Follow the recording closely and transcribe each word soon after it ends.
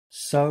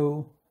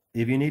So,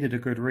 if you needed a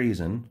good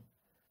reason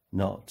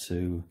not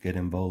to get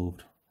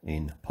involved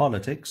in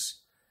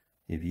politics,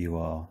 if you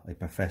are a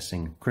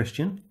professing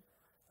Christian,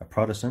 a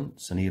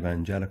Protestant, an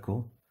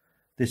evangelical,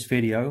 this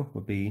video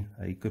would be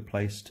a good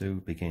place to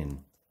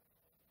begin.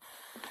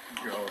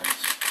 Your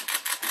Holiness,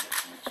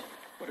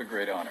 what a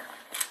great honor.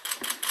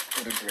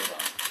 What a great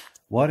honor.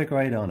 What a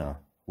great honor.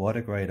 What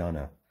a great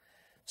honor.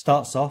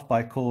 Starts off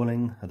by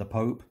calling the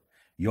Pope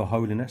Your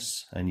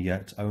Holiness, and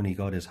yet only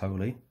God is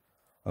holy.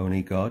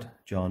 Only God,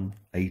 John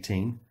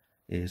 18,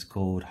 is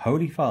called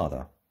Holy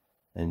Father,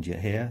 and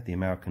yet here the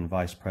American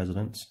Vice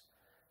President,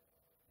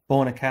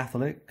 born a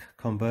Catholic,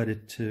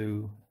 converted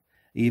to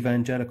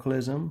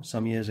evangelicalism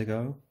some years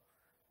ago,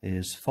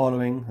 is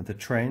following the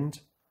trend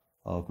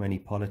of many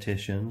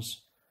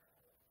politicians,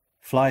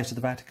 flies to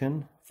the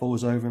Vatican,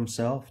 falls over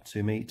himself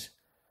to meet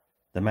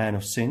the man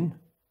of sin,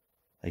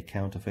 a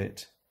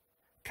counterfeit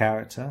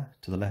character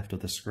to the left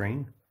of the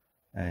screen,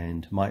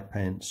 and Mike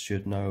Pence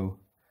should know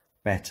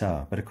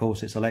better. But of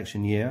course it's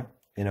election year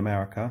in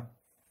America,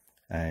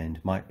 and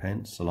Mike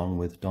Pence, along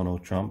with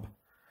Donald Trump,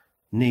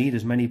 need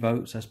as many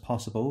votes as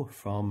possible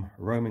from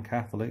Roman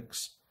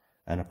Catholics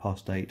and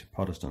apostate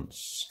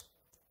Protestants.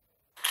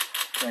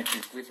 Thank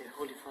you. With the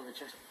Holy Father,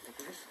 just like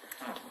this?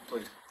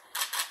 Please.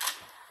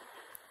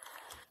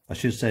 I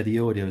should say the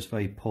audio is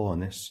very poor on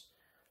this,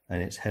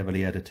 and it's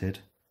heavily edited,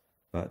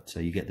 but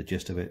you get the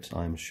gist of it,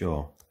 I'm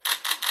sure.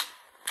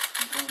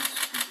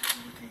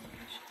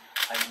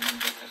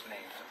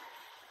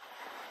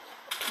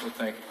 Well,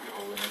 thank you, Your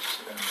Holiness,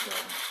 and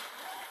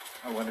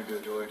I wanted to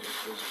enjoy his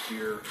visit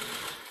here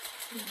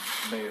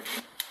in May of...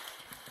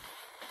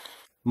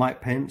 Mike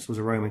Pence was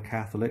a Roman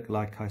Catholic,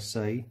 like I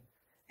say.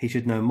 He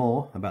should know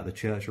more about the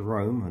Church of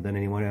Rome than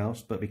anyone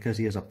else, but because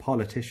he is a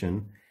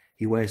politician,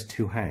 he wears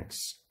two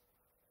hats.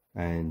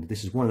 And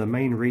this is one of the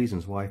main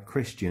reasons why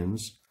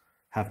Christians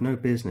have no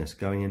business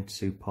going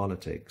into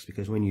politics,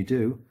 because when you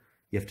do,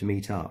 you have to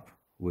meet up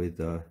with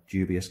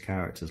dubious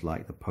characters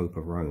like the Pope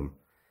of Rome.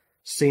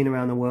 Seen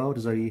around the world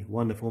as a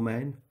wonderful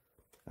man,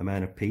 a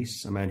man of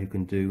peace, a man who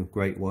can do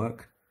great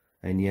work,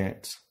 and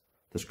yet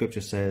the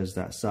scripture says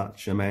that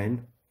such a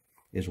man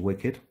is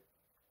wicked,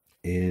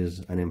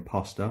 is an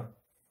impostor,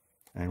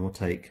 and will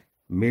take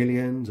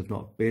millions, if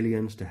not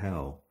billions, to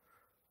hell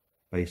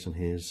based on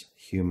his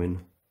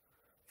human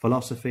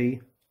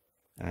philosophy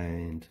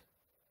and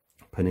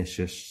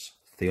pernicious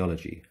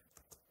theology.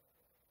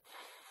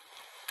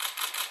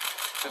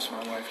 That's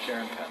my wife,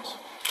 Karen Pence.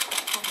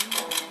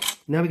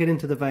 Now we get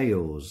into the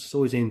veils. It's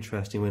always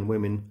interesting when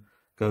women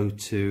go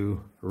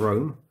to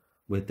Rome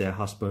with their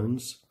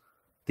husbands.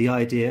 The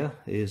idea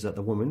is that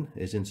the woman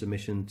is in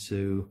submission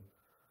to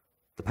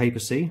the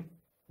papacy,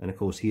 and of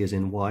course he is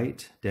in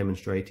white,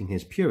 demonstrating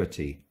his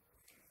purity,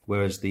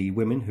 whereas the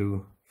women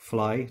who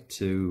fly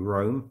to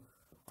Rome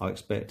are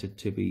expected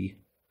to be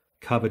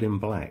covered in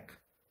black,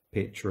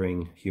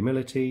 picturing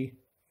humility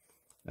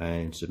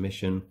and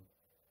submission,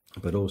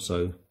 but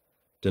also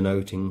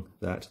denoting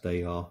that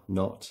they are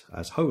not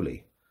as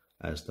holy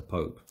as the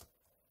Pope.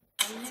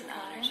 It's an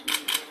honor.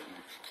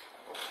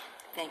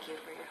 Thank you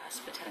for your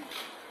hospitality.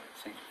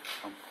 Thank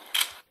you.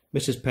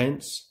 Mrs.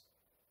 Pence,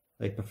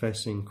 a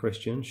professing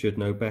Christian, should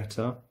know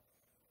better,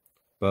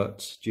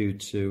 but due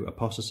to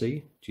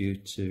apostasy, due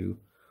to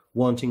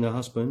wanting her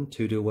husband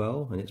to do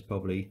well, and it's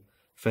probably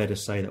fair to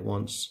say that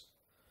once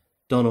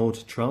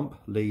Donald Trump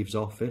leaves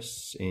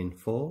office in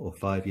 4 or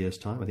 5 years'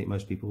 time, I think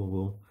most people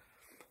will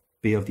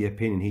be of the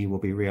opinion he will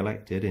be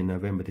re-elected in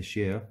November this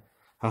year,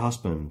 her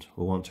husband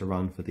will want to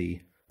run for the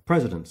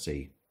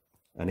presidency.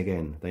 And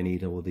again, they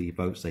need all the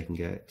votes they can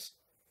get.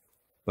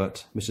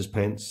 But Mrs.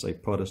 Pence, a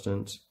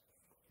Protestant,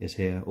 is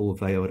here all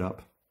veiled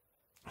up,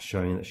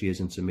 showing that she is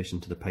in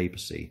submission to the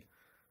papacy,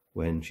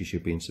 when she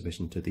should be in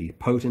submission to the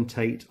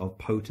potentate of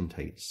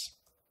potentates.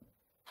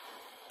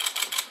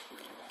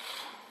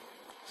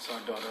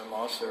 Son,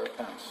 daughter-in-law, Sarah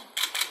Pence.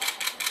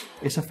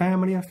 It's a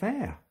family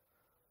affair.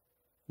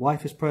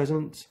 Wife is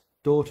present,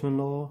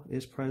 daughter-in-law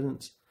is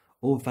present,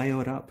 all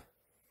veiled up.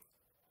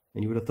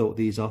 And you would have thought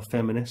these are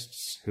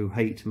feminists who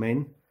hate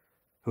men,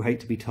 who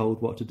hate to be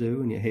told what to do,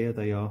 and yet here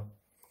they are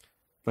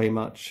very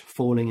much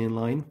falling in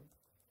line.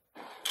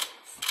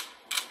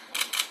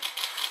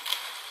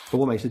 But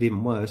what makes it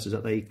even worse is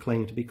that they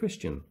claim to be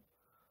Christian.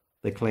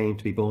 They claim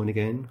to be born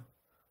again.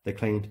 They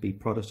claim to be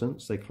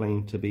Protestants. They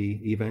claim to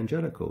be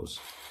evangelicals.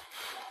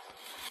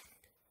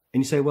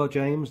 And you say, well,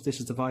 James, this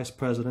is the Vice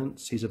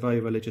President. He's a very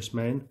religious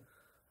man,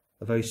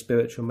 a very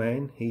spiritual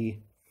man.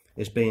 He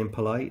is being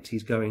polite.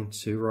 He's going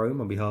to Rome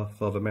on behalf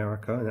of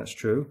America, and that's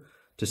true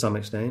to some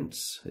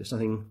extent. It's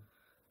nothing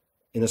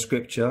in the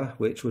scripture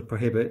which would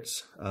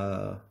prohibit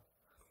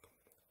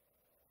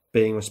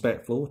being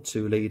respectful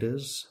to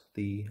leaders.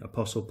 The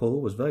Apostle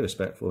Paul was very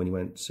respectful when he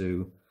went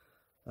to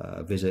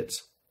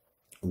visit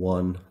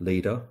one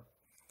leader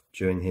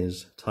during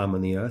his time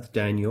on the earth.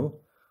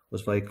 Daniel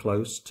was very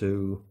close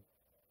to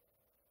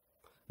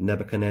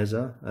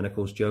Nebuchadnezzar, and of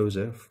course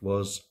Joseph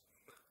was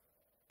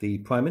the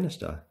prime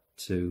minister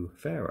to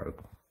Pharaoh.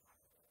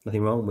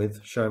 Nothing wrong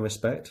with showing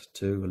respect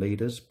to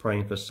leaders,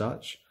 praying for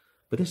such,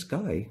 But this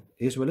guy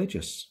is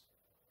religious.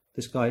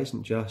 This guy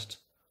isn't just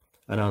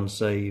an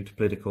unsaved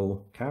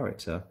political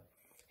character.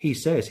 He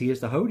says he is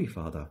the Holy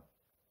Father.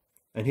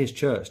 And his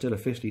church still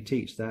officially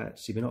teaches that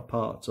if you're not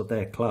part of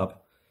their club,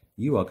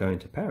 you are going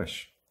to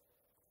perish.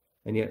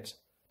 And yet,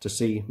 to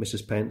see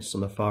Mrs. Pence on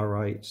the far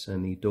right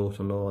and the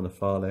daughter-in-law on the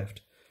far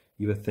left,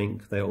 you would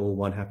think they're all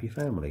one happy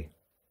family.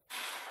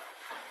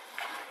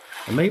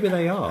 And maybe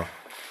they are.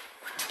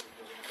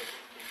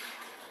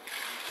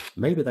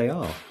 Maybe they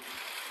are.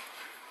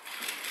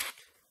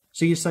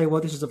 So you say,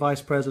 well, this is the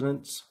vice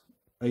president,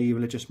 a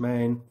religious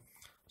man,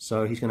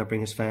 so he's going to bring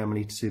his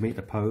family to meet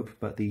the Pope.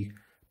 But the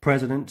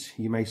president,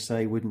 you may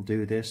say, wouldn't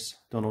do this.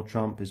 Donald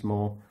Trump is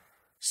more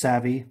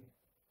savvy.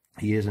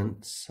 He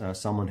isn't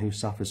someone who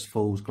suffers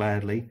fools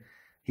gladly.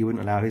 He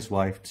wouldn't allow his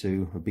wife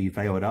to be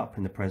veiled up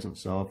in the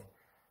presence of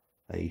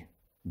a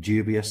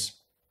dubious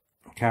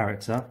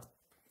character.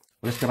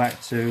 Let's go back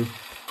to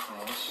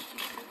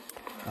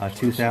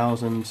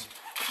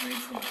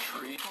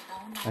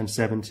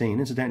 2017.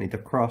 Incidentally, the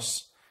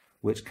cross,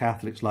 which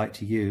Catholics like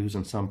to use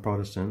and some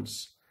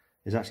Protestants,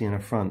 is actually an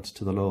affront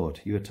to the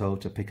Lord. You are told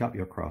to pick up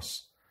your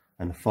cross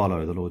and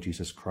follow the Lord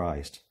Jesus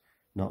Christ,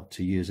 not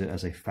to use it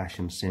as a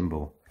fashion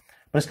symbol.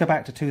 But let's go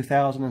back to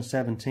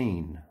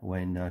 2017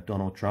 when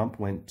Donald Trump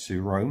went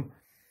to Rome,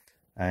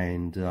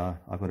 and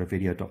I've got a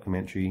video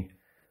documentary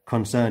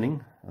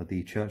concerning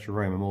the Church of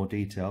Rome in more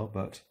detail,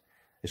 but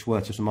it's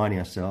worth just reminding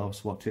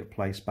ourselves what took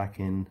place back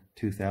in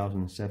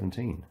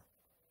 2017.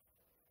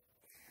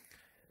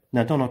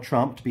 Now, Donald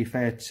Trump, to be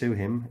fair to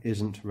him,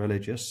 isn't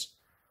religious.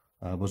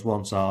 Was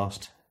once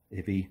asked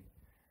if he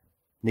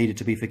needed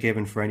to be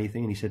forgiven for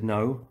anything, and he said,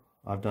 no,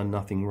 I've done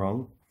nothing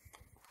wrong.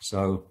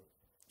 So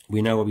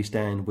we know where we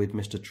stand with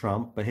Mr.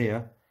 Trump, but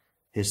here,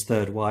 his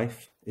third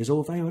wife is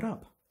all veiled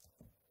up.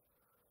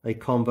 A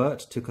convert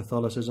to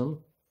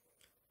Catholicism,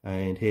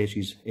 and here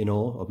she's in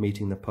awe of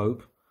meeting the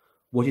Pope.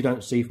 What you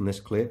don't see from this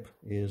clip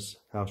is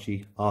how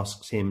she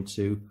asks him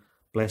to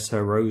bless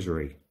her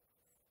rosary,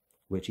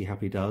 which he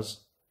happily does.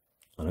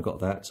 And I got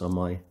that on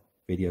my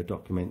video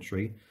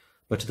documentary.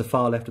 But to the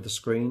far left of the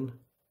screen,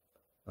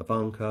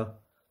 Ivanka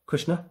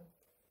Kushner,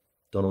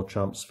 Donald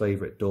Trump's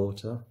favourite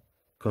daughter,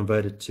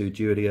 converted to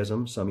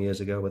Judaism some years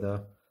ago with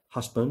her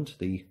husband,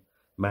 the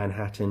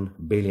Manhattan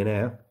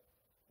billionaire.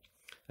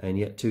 And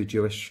yet two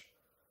Jewish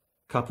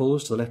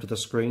couples to the left of the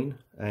screen,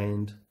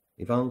 and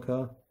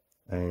Ivanka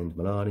and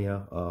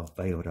Melania are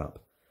veiled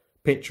up,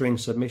 picturing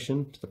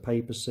submission to the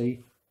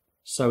papacy.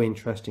 So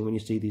interesting when you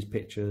see these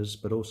pictures,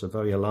 but also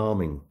very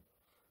alarming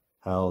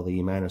how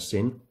the man of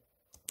sin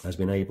has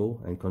been able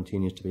and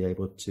continues to be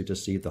able to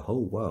deceive the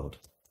whole world.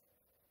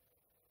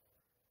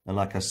 And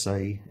like I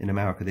say, in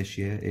America this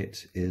year,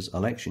 it is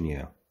election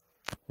year,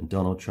 and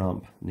Donald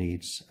Trump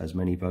needs as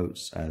many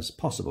votes as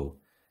possible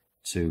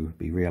to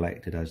be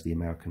re-elected as the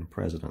American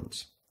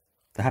president.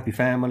 The happy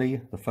family,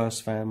 the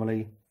first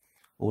family,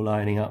 all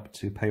lining up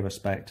to pay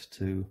respect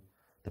to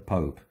the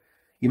Pope.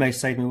 You may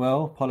say to me,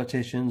 well,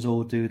 politicians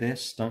all do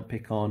this, don't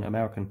pick on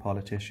American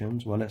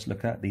politicians. Well, let's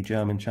look at the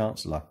German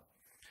Chancellor,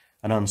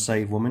 an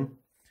unsaved woman,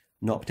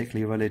 not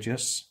particularly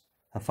religious.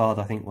 Her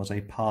father, I think, was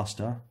a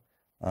pastor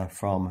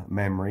from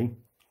memory,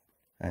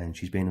 and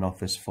she's been in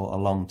office for a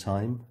long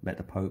time, met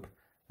the Pope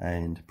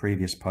and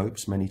previous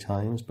popes many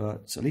times,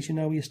 but at least you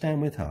know where you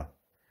stand with her.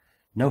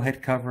 No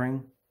head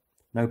covering,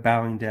 no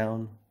bowing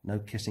down, no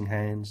kissing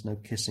hands, no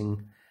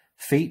kissing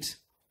feet,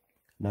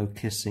 no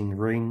kissing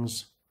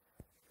rings.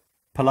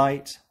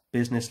 Polite,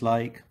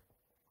 businesslike,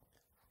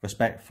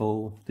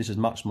 respectful. This is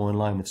much more in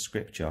line with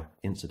Scripture,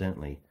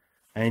 incidentally.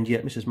 And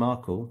yet Mrs.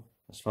 Markle,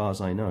 as far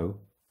as I know,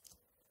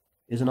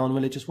 is a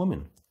non-religious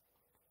woman.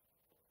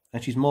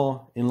 And she's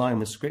more in line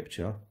with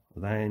Scripture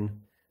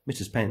than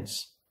Mrs.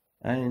 Pence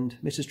and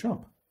Mrs.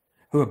 Trump,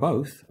 who are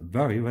both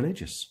very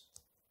religious.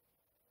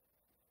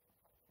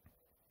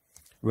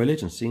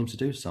 Religion seems to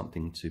do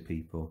something to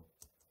people.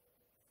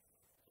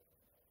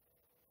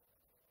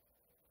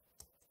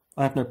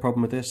 I have no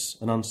problem with this.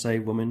 An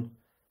unsaved woman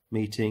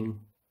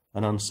meeting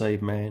an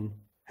unsaved man,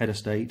 head of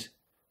state,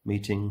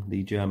 meeting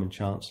the German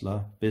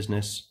Chancellor,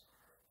 business,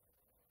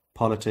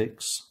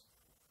 politics,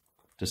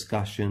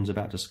 discussions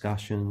about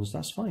discussions,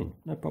 that's fine.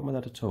 No problem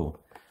with that at all.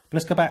 But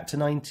let's go back to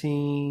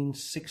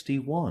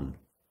 1961.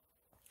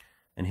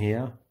 And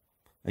here,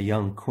 a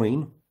young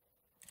queen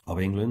of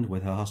England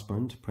with her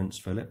husband, Prince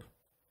Philip,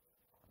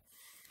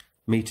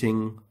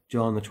 meeting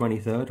John the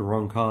 23rd,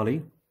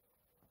 Roncalli,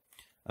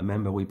 a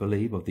member, we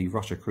believe, of the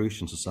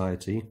Rosicrucian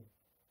Society,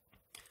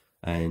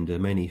 and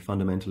many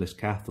fundamentalist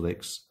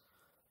Catholics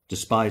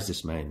despise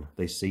this man.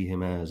 They see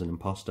him as an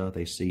imposter.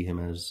 They see him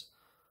as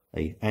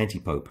an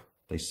anti-pope.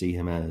 They see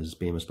him as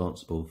being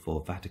responsible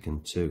for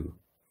Vatican II.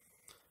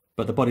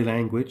 But the body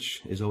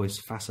language is always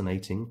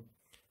fascinating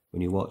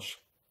when you watch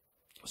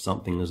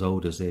something as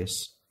old as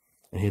this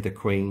and hear the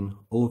Queen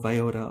all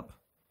veiled up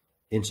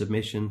in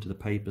submission to the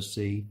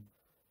papacy,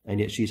 and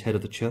yet she's head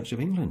of the Church of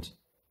England,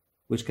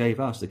 which gave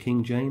us the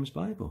King James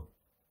Bible.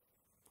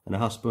 And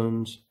her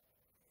husband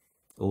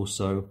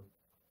also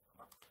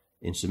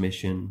in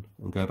submission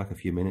and go back a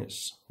few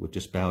minutes, would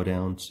just bow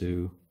down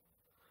to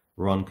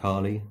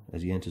Roncalli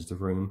as he enters the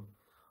room,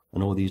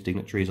 and all these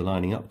dignitaries are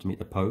lining up to meet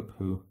the Pope,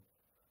 who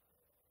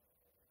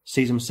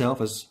sees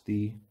himself as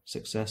the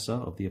successor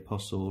of the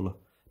Apostle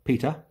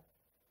Peter.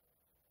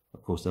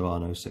 Of course, there are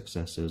no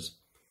successors.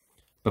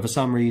 But for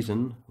some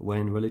reason,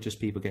 when religious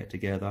people get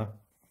together,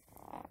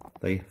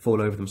 they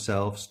fall over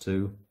themselves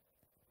to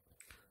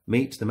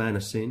meet the man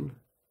of sin,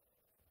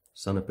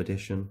 son of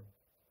perdition,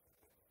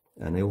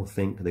 and they all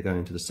think they're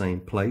going to the same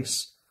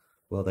place.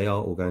 Well, they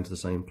are all going to the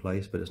same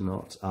place, but it's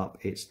not up,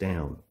 it's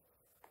down.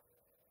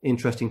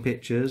 Interesting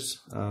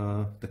pictures.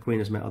 The Queen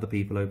has met other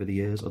people over the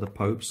years, other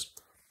popes,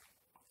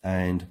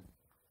 and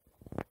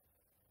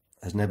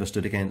has never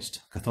stood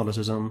against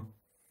Catholicism,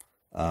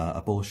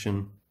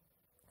 abortion,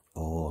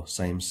 or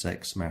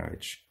same-sex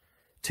marriage.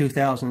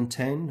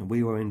 2010,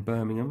 we were in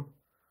Birmingham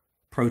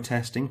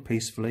protesting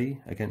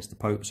peacefully against the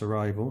Pope's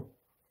arrival,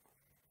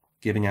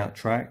 giving out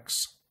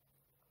tracts.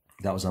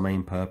 That was our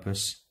main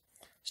purpose,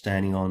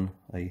 standing on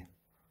a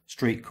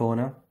street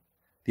corner.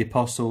 The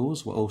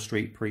apostles were all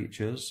street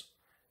preachers.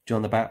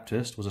 John the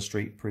Baptist was a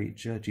street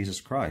preacher.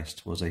 Jesus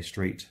Christ was a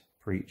street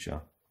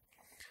preacher.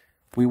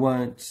 We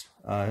weren't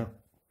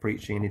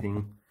preaching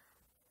anything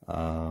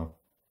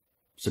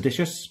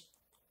seditious,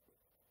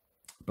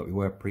 but we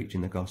were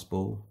preaching the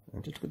gospel.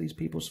 And just look at these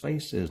people's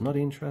faces, not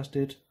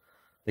interested.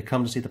 They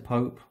come to see the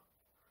Pope,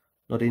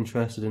 not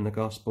interested in the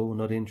gospel,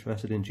 not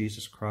interested in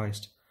Jesus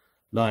Christ,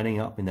 lining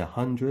up in their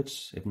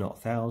hundreds, if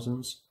not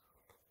thousands.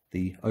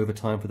 The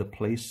overtime for the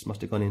police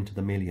must have gone into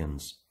the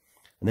millions.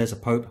 And there's a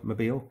Pope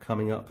mobile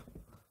coming up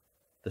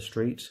the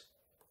street.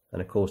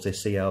 And of course they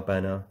see our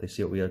banner, they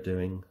see what we are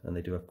doing, and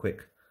they do a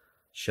quick,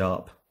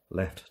 sharp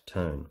left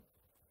turn.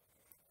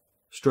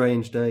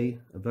 Strange day,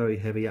 a very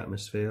heavy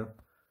atmosphere,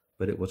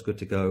 but it was good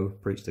to go,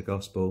 preach the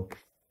gospel,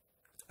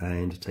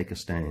 and take a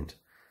stand.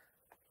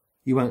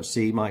 You won't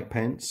see Mike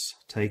Pence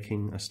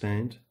taking a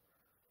stand,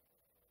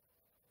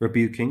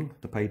 rebuking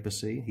the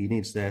papacy. He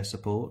needs their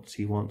support.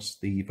 He wants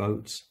the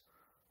votes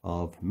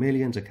of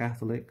millions of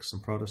Catholics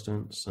and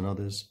Protestants and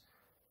others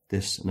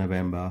this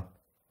November,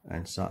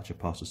 and such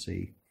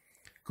apostasy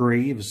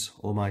grieves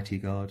Almighty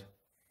God.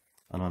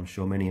 And I'm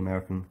sure many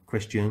American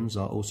Christians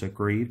are also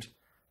grieved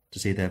to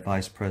see their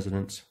vice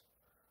president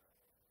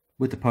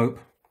with the Pope,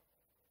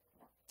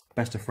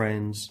 best of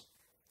friends,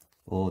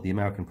 or the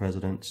American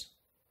president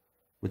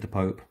with the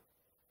Pope,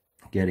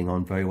 getting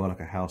on very well like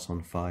a house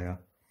on fire,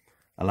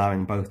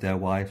 allowing both their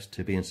wives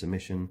to be in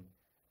submission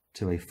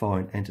to a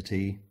foreign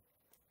entity,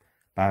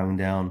 bowing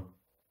down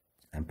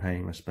and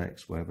paying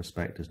respects where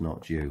respect is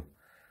not due.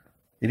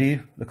 If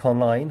you look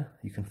online,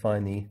 you can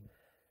find the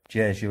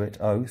Jesuit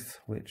oath,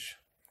 which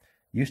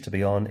used to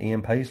be on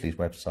Ian Paisley's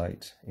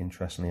website,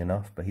 interestingly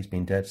enough, but he's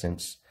been dead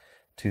since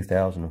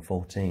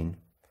 2014,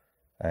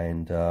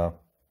 and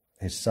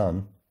his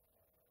son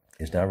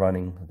is now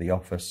running the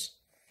office.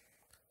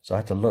 So I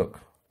had to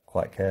look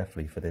quite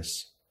carefully for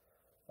this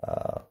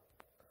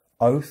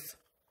oath,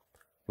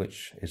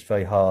 which is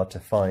very hard to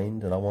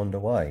find, and I wonder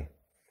why.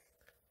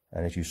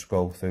 And as you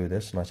scroll through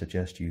this, and I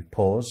suggest you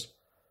pause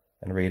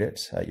and read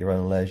it at your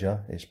own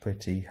leisure, it's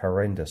pretty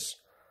horrendous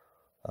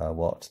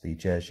what the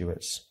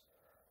Jesuits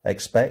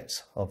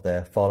expect of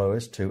their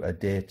followers to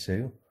adhere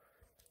to.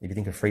 If you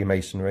think of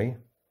Freemasonry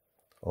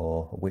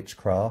or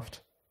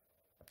witchcraft,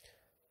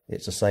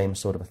 it's the same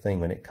sort of a thing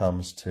when it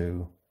comes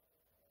to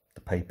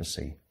the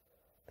papacy,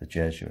 the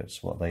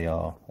Jesuits, what they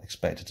are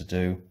expected to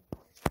do.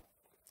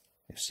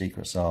 If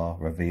secrets are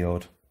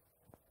revealed,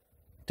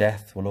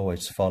 death will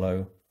always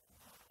follow.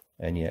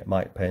 And yet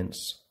Mike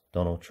Pence,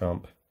 Donald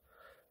Trump,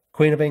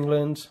 Queen of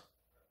England,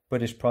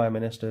 British Prime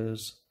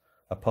Ministers,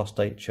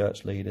 apostate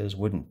church leaders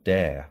wouldn't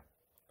dare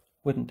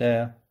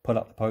pull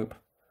up the Pope,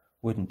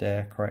 wouldn't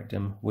dare correct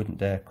him, wouldn't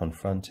dare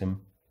confront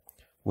him,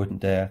 wouldn't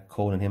dare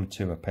call on him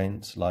to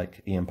repent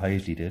like Ian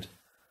Paisley did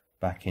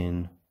back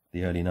in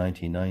the early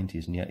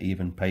 1990s, and yet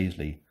even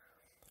Paisley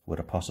would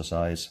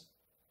apostatize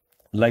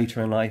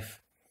later in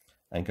life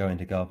and go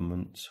into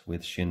government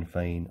with Sinn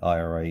Féin,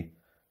 IRA,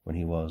 when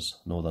he was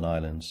Northern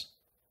Ireland's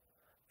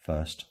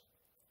first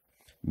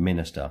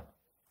minister.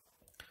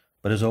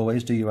 But as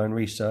always, do your own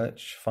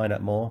research, find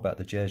out more about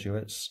the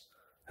Jesuits,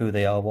 who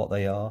they are, what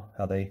they are,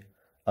 how they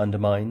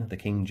undermine the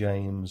King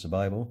James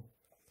Bible,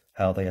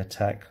 how they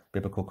attack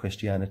biblical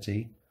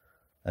Christianity,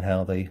 and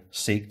how they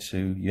seek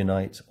to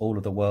unite all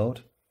of the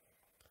world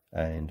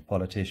and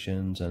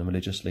politicians and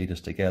religious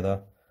leaders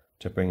together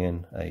to bring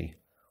in a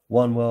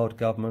one world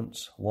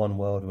government, one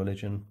world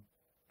religion.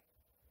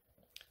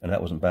 And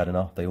that wasn't bad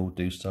enough. They all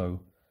do so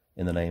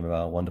in the name of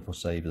our wonderful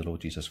Saviour, the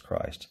Lord Jesus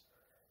Christ.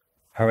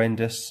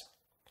 Horrendous,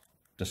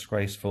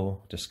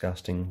 disgraceful,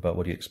 disgusting, but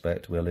what do you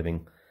expect? We're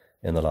living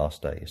in the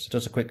last days. So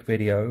just a quick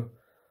video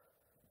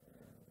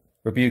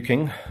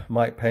rebuking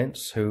Mike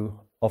Pence, who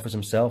offers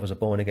himself as a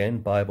born-again,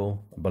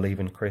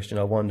 Bible-believing Christian.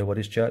 I wonder what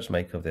his church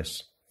make of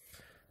this.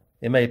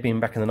 It may have been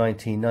back in the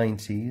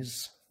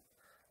 1990s,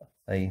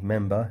 a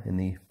member in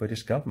the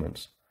British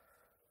government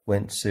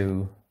went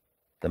to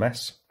the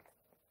Mass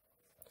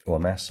or a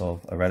mass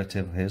of a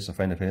relative of his, a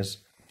friend of his,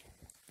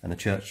 and the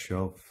church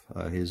of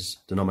his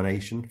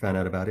denomination found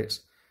out about it,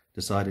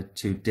 decided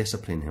to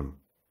discipline him.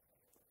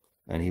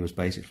 And he was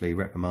basically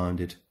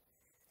reprimanded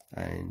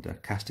and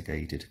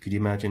castigated. Could you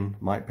imagine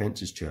Mike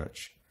Pence's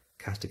church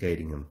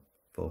castigating him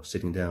for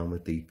sitting down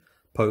with the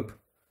Pope?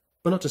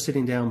 But not just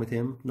sitting down with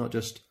him, not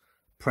just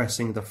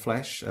pressing the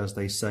flesh, as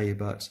they say,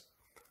 but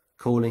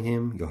calling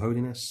him, Your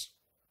Holiness,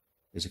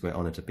 it's a great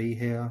honour to be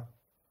here.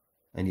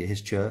 And yet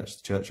his church,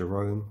 the Church of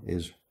Rome,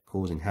 is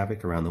causing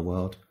havoc around the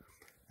world,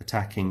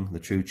 attacking the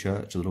true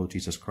church of the Lord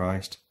Jesus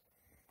Christ.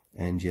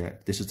 And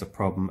yet this is the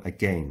problem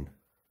again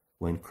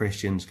when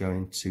Christians go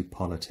into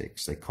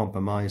politics. They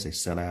compromise, they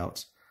sell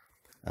out,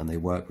 and they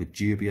work with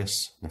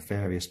dubious,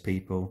 nefarious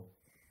people.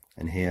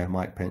 And here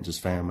Mike Pence's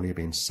family are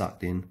being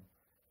sucked in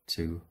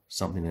to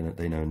something that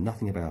they know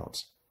nothing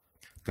about.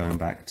 Going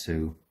back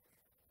to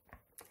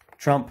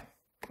Trump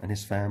and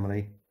his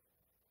family,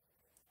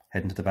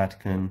 heading to the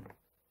Vatican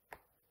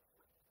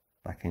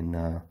back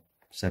in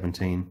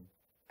 17,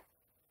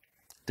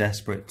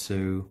 desperate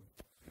to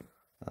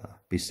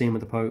be seen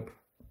with the Pope,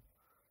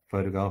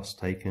 photographs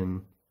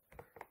taken,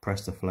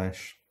 press the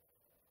flesh,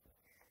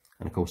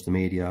 and of course the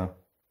media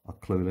are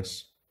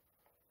clueless,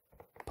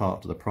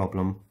 part of the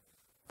problem,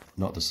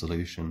 not the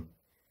solution.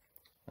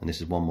 And this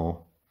is one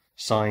more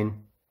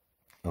sign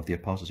of the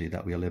apostasy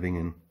that we are living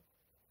in,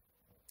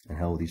 and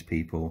how these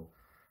people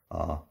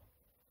are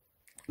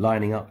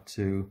lining up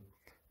to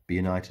be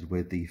united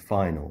with the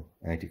final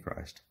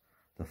Antichrist,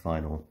 the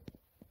final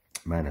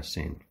man of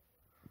sin.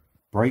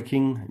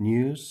 Breaking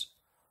news,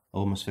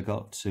 almost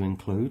forgot to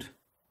include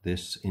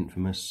this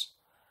infamous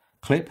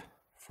clip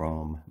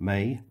from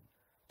May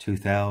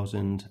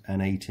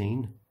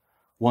 2018,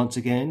 once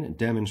again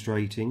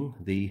demonstrating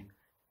the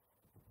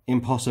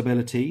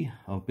impossibility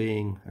of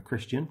being a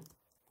Christian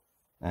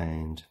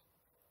and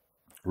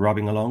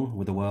rubbing along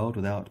with the world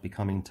without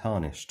becoming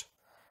tarnished.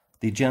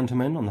 The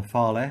gentleman on the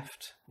far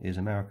left is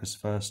America's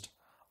first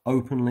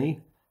openly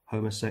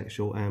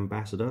homosexual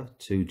ambassador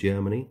to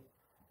Germany,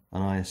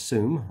 and I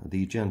assume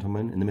the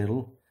gentleman in the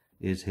middle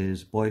is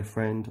his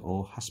boyfriend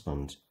or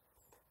husband.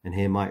 And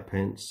here Mike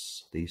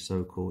Pence, the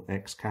so-called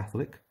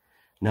ex-Catholic,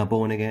 now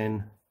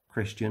born-again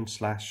Christian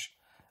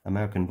 /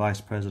 American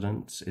Vice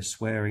President, is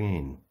swearing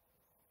in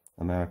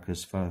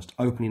America's first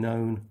openly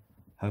known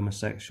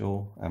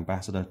homosexual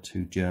ambassador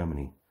to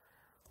Germany.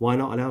 Why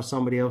not allow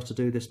somebody else to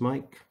do this,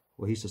 Mike?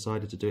 Well, he's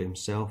decided to do it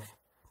himself.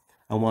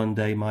 And one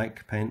day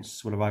Mike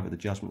Pence will arrive at the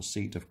judgment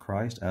seat of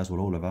Christ, as will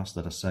all of us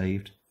that are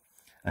saved,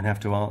 and have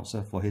to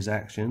answer for his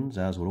actions,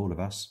 as will all of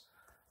us,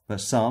 but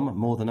some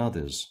more than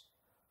others.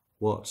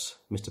 What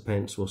Mr.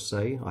 Pence will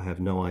say, I have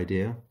no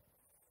idea.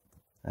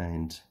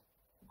 And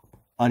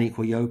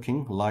unequal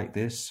yoking like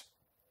this,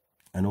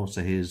 and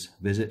also his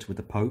visit with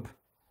the Pope,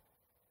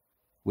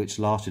 which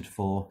lasted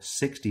for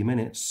 60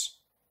 minutes,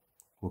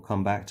 will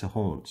come back to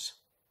haunt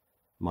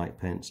Mike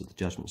Pence at the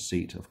judgment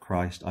seat of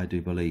Christ, I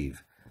do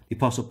believe. The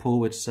Apostle Paul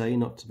would say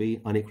not to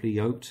be unequally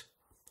yoked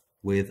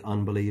with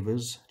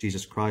unbelievers.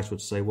 Jesus Christ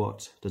would say,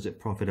 what does it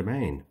profit a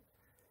man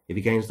if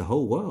he gains the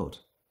whole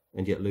world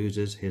and yet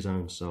loses his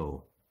own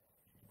soul?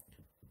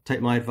 Take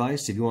my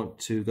advice, if you want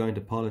to go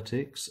into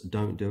politics,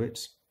 don't do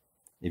it.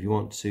 If you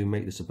want to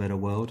make this a better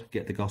world,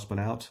 get the gospel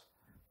out,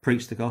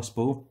 preach the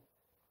gospel,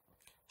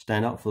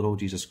 stand up for the Lord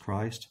Jesus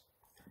Christ,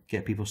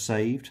 get people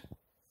saved,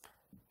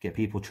 get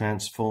people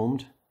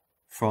transformed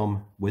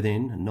from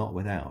within and not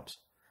without.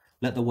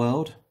 Let the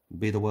world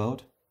be the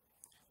world.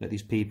 Let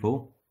these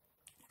people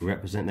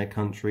represent their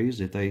countries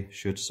if they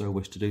should so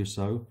wish to do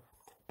so.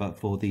 But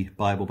for the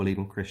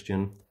Bible-believing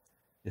Christian,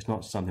 it's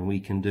not something we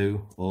can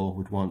do or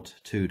would want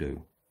to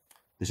do.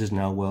 This isn't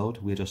our world.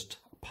 We're just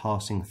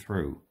passing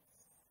through.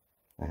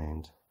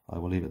 And I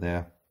will leave it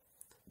there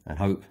and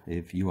hope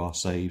if you are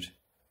saved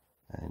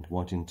and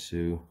wanting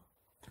to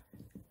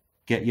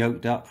get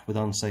yoked up with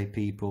unsaved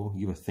people,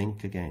 you will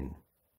think again.